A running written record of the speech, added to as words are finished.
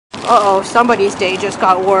Uh-oh, somebody's day just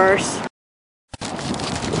got worse.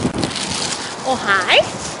 Oh, hi.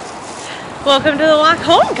 Welcome to the walk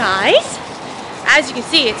home, guys. As you can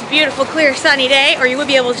see, it's a beautiful, clear, sunny day, or you would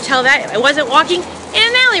be able to tell that if I wasn't walking in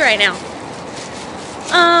an alley right now.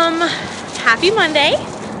 Happy Monday.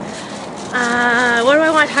 What do I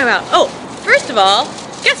want to talk about? Oh, first of all,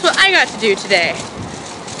 guess what I got to do today?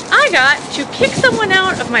 I got to kick someone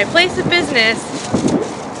out of my place of business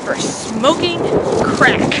for smoking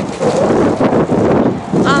crack.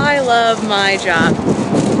 I love my job.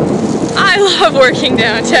 I love working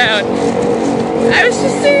downtown. I was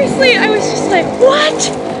just like, what?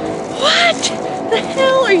 What the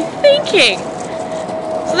hell are you thinking?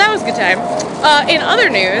 So that was a good time. In other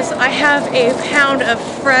news, I have a pound of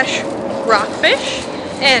fresh rockfish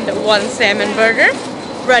and 1 salmon burger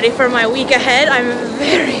ready for my week ahead. I'm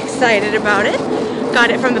very excited about it. Got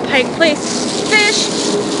it from the Pike Place Fish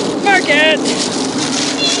Market.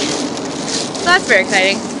 So that's very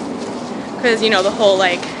exciting. Because, you know, the whole,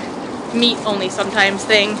 like, meat only sometimes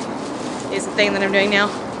thing is the thing that I'm doing now.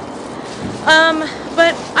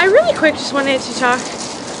 But I really quick just wanted to talk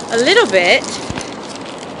a little bit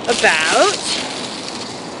about,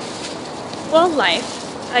 well,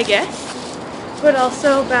 life, I guess, but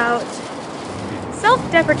also about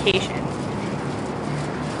self-deprecation.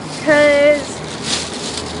 Because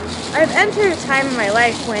I've entered a time in my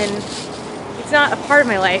life when it's not a part of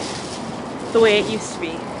my life the way it used to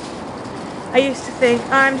be. I used to think,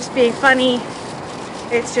 oh, I'm just being funny,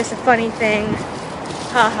 it's just a funny thing,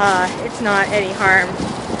 haha, it's not any harm.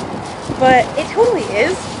 But it totally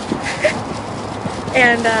is.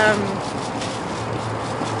 And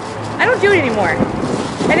I don't do it anymore.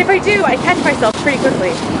 And if I do, I catch myself pretty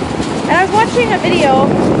quickly. And I was watching a video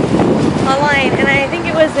online, and I think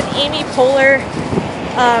it was an Amy Poehler,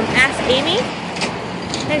 Ask Amy,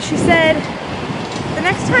 and she said, the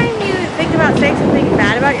next time you think about saying something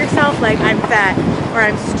bad about yourself, like I'm fat, or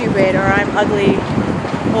I'm stupid, or I'm ugly,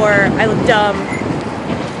 or I look dumb,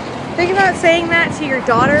 think about saying that to your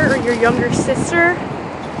daughter or your younger sister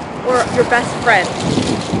or your best friend,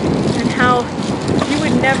 and how you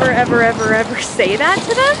would never, ever, ever, ever say that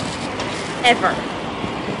to them, ever.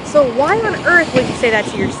 So why on earth would you say that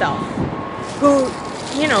to yourself, who,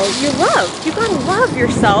 you know, you love? You gotta love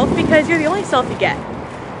yourself because you're the only self you get.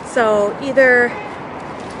 So either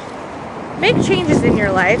make changes in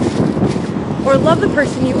your life or love the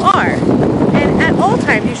person you are. And at all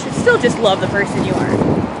times, you should still just love the person you are.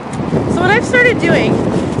 So what I've started doing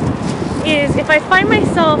is if I find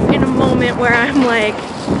myself in a moment where I'm like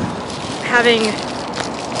having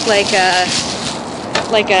like a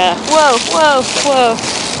whoa.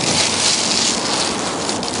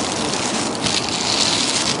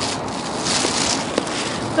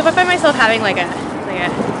 So if I find myself having like a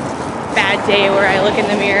bad day where I look in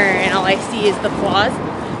the mirror and all I see is the flaws,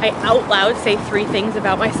 I out loud say 3 things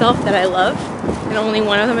about myself that I love, and only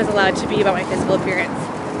one of them is allowed to be about my physical appearance.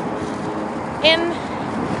 And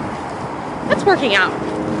that's working out.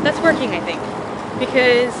 That's working, I think,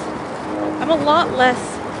 because I'm a lot less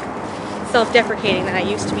self-deprecating than I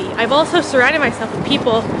used to be. I've also surrounded myself with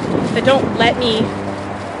people that don't let me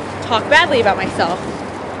talk badly about myself.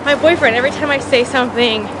 My boyfriend, every time I say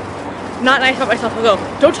something not nice about myself, will go,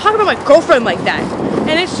 don't talk about my girlfriend like that.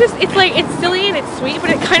 And it's just, it's like, it's silly and it's sweet,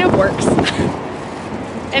 but it kind of works.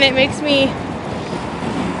 And it makes me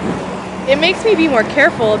be more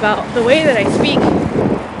careful about the way that I speak,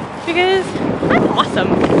 because I'm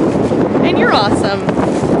awesome and you're awesome,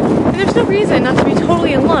 and there's no reason not to be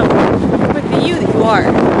totally in love with the you that you are.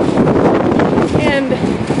 And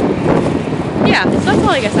yeah, so that's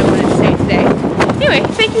all I guess I wanted to say today. Anyway,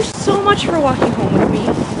 thank you so much for walking home with me,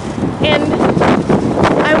 and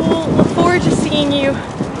I will look forward to seeing you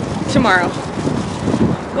tomorrow.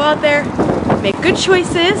 Go out there, make good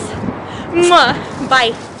choices. Mwah.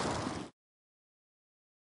 Bye.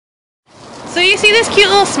 So you see this cute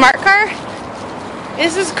little smart car?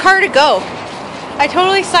 This is a car to go. I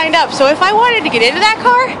totally signed up, so if I wanted to get into that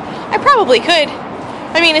car, I probably could.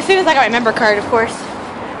 I mean, as soon as I got my member card, of course.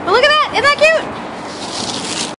 But look at that, isn't that cute?